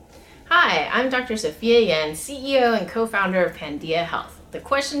Hi, I'm Dr. Sophia Yen, CEO and co-founder of Pandia Health. The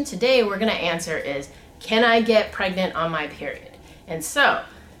question today we're going to answer is, can I get pregnant on my period? And so,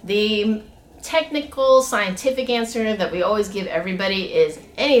 the technical scientific answer that we always give everybody is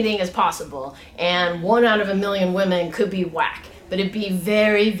anything is possible, and 1 out of a million women could be whack, but it'd be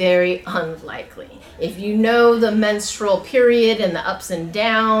very, very unlikely. If you know the menstrual period and the ups and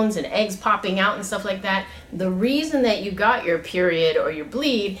downs and eggs popping out and stuff like that, the reason that you got your period or your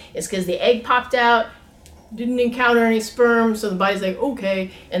bleed is because the egg popped out, didn't encounter any sperm, so the body's like,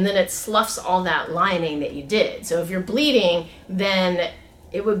 okay, and then it sloughs all that lining that you did. So if you're bleeding, then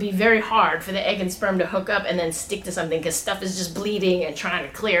it would be very hard for the egg and sperm to hook up and then stick to something because stuff is just bleeding and trying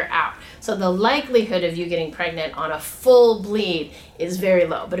to clear out. So the likelihood of you getting pregnant on a full bleed is very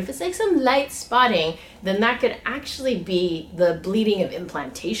low. But if it's like some light spotting, then that could actually be the bleeding of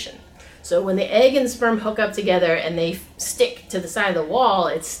implantation. So when the egg and sperm hook up together and they stick to the side of the wall,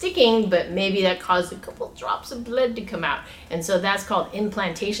 it's sticking, but maybe that caused a couple drops of blood to come out. And so that's called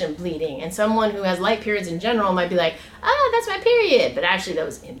implantation bleeding. And someone who has light periods in general might be like, that's my period. But actually that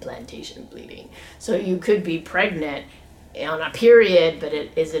was implantation bleeding. So you could be pregnant on a period, but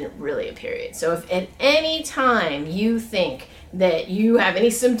it isn't really a period. So if at any time you think that you have any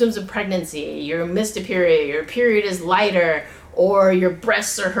symptoms of pregnancy, you missed a period, your period is lighter, or your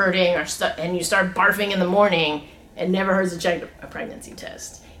breasts are hurting, and you start barfing in the morning, it never hurts to check a pregnancy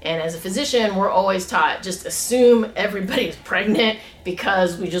test. And as a physician, we're always taught, just assume everybody is pregnant,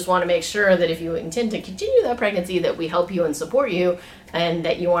 because we just want to make sure that if you intend to continue that pregnancy, that we help you and support you, and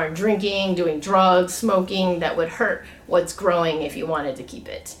that you aren't drinking, doing drugs, smoking, that would hurt what's growing if you wanted to keep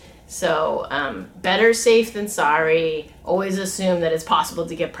it. So better safe than sorry. Always assume that it's possible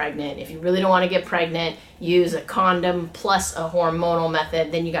to get pregnant. If you really don't want to get pregnant, use a condom plus a hormonal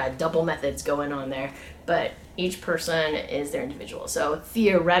method. Then you got double methods going on there. But each person is their individual. So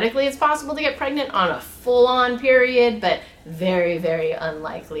theoretically, it's possible to get pregnant on a full-on period, but very, very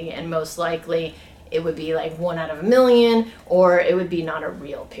unlikely. And most likely, it would be like 1 out of a million, or it would be not a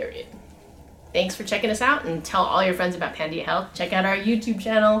real period. Thanks for checking us out, and tell all your friends about Pandia Health. Check out our YouTube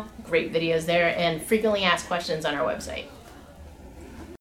channel, great videos there, and frequently asked questions on our website.